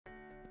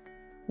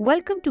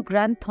Welcome to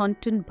Grant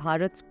Thornton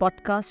Bharat's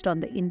podcast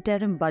on the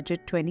Interim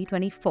Budget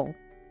 2024.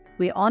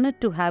 We are honored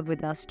to have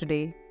with us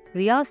today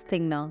Riaz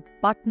Thingna,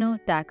 Partner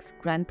Tax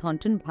Grant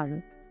Thornton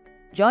Bharat.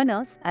 Join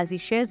us as he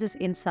shares his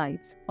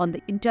insights on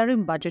the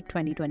Interim Budget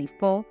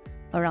 2024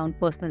 around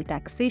personal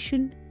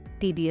taxation,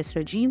 TDS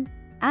regime,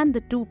 and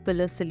the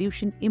two-pillar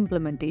solution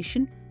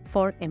implementation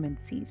for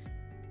MNCs.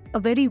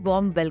 A very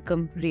warm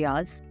welcome,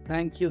 Riaz.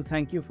 Thank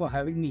you for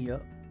having me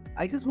here.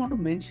 I just want to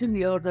mention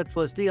here that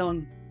firstly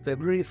on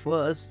February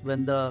 1st,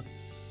 when the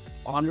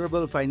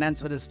Honorable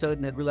Finance Minister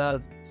Nirmala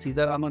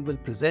Sitharaman will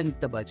present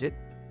the budget,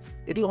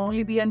 it will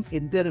only be an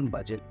interim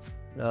budget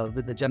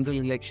with the general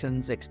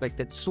elections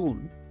expected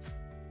soon.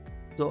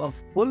 So a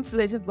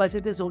full-fledged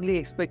budget is only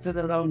expected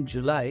around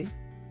July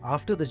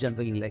after the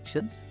general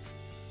elections.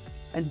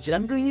 And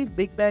generally,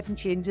 big bang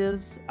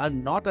changes are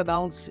not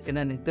announced in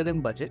an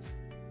interim budget.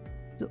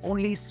 So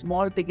only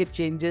small ticket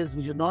changes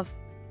which do not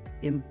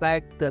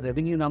impact the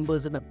revenue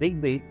numbers in a big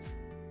way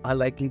are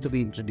likely to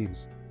be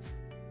introduced.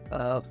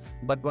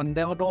 But one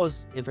never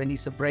knows if any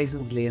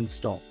surprises lay in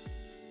store.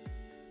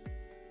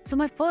 So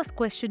my first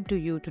question to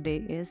you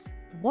today is,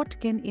 what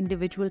can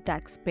individual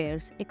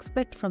taxpayers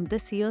expect from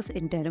this year's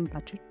interim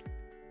budget?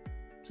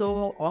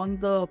 So on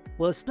the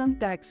personal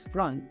tax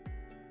front,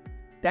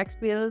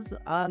 taxpayers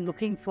are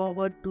looking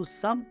forward to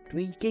some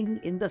tweaking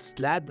in the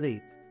slab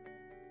rates,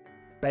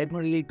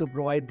 primarily to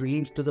provide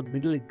relief to the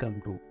middle income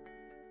group.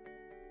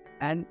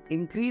 An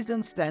increase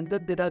in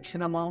standard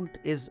deduction amount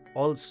is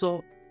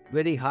also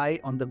very high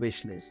on the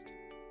wish list.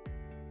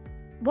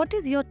 What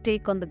is your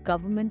take on the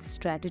government's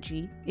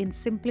strategy in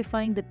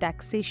simplifying the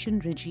taxation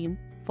regime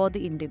for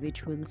the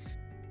individuals?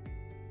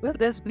 Well,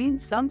 there's been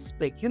some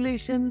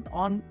speculation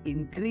on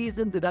increase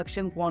in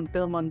deduction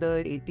quantum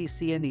under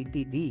ATC and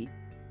ATD,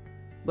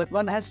 but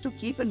one has to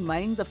keep in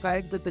mind the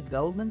fact that the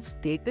government's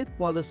stated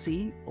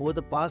policy over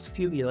the past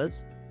few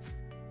years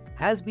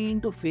has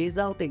been to phase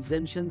out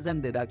exemptions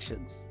and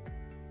deductions.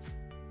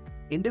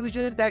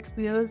 Individual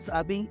taxpayers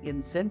are being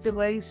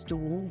incentivized to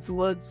move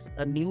towards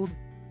a new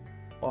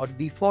or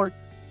default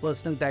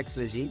personal tax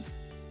regime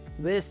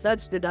where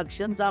such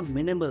deductions are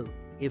minimal,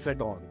 if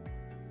at all.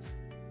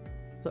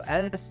 So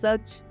as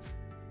such,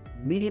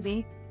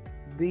 maybe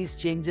these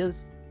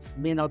changes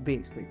may not be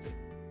expected.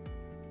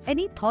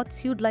 Any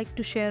thoughts you'd like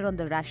to share on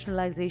the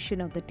rationalization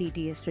of the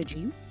TDS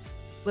regime?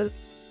 Well,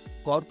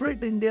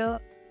 corporate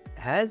India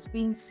has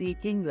been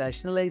seeking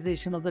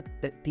rationalization of the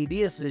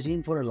TDS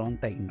regime for a long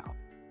time now.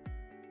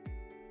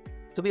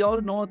 So we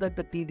all know that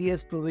the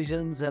TDS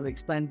provisions have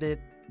expanded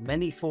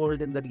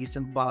manyfold in the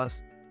recent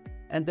past,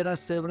 and there are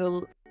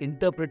several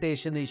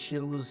interpretation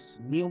issues,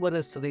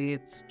 numerous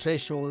rates,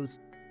 thresholds,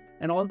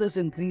 and all this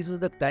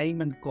increases the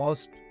time and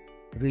cost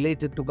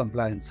related to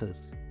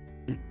compliances.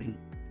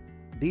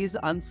 These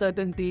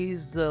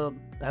uncertainties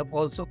have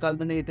also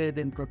culminated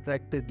in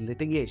protracted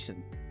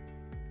litigation.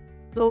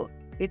 So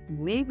it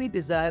may be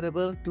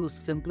desirable to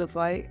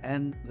simplify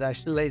and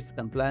rationalize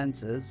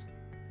compliances.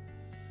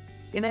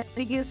 In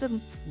any case,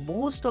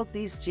 most of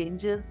these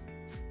changes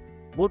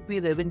would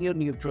be revenue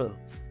neutral,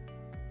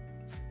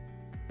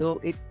 though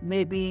it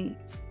may be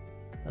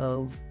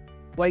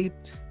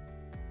quite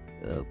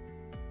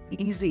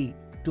easy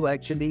to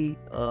actually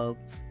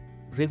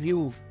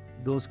review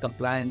those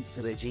compliance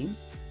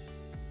regimes.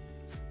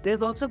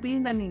 There's also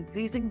been an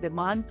increasing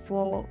demand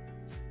for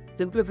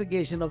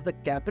simplification of the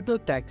capital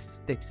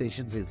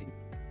taxation regime.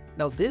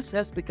 Now, this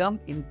has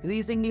become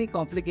increasingly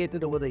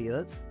complicated over the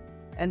years,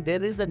 and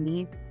there is a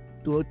need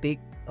to take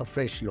a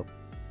fresh look.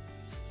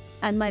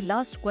 And my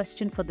last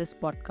question for this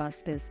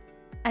podcast is,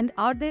 and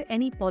are there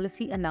any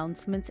policy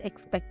announcements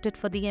expected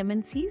for the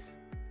MNCs?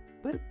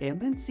 Well,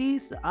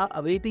 MNCs are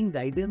awaiting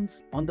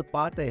guidance on the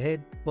path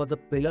ahead for the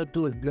Pillar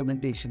 2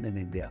 implementation in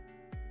India.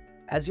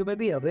 As you may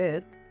be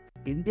aware,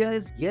 India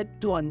is yet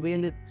to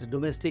unveil its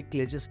domestic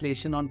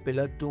legislation on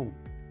Pillar 2,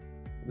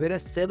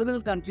 whereas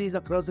several countries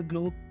across the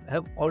globe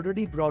have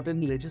already brought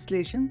in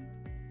legislation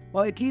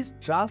or at least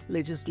draft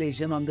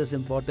legislation on this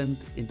important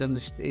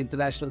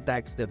international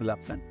tax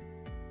development.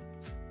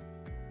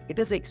 It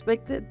is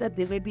expected that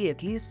there may be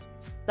at least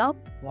some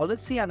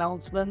policy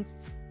announcements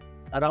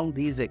around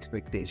these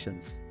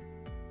expectations.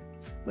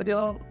 But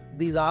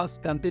these asks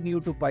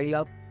continue to pile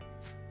up.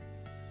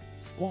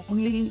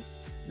 Only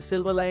the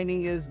silver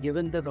lining is,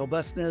 given the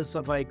robustness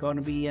of our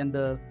economy and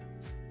the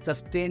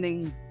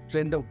sustaining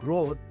trend of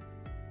growth,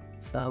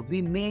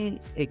 we may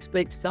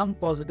expect some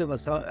positive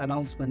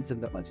announcements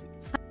in the budget.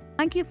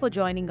 Thank you for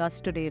joining us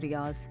today,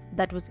 Riaz.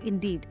 That was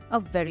indeed a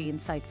very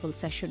insightful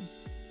session.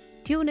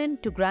 Tune in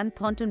to Grant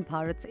Thornton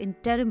Bharat's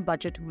Interim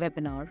Budget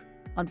webinar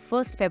on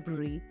 1st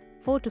February,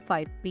 4 to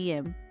 5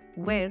 p.m.,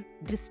 where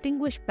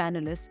distinguished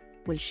panelists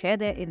will share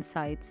their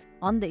insights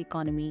on the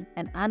economy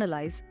and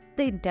analyze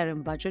the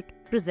interim budget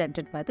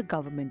presented by the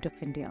Government of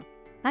India.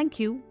 Thank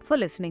you for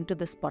listening to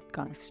this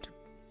podcast.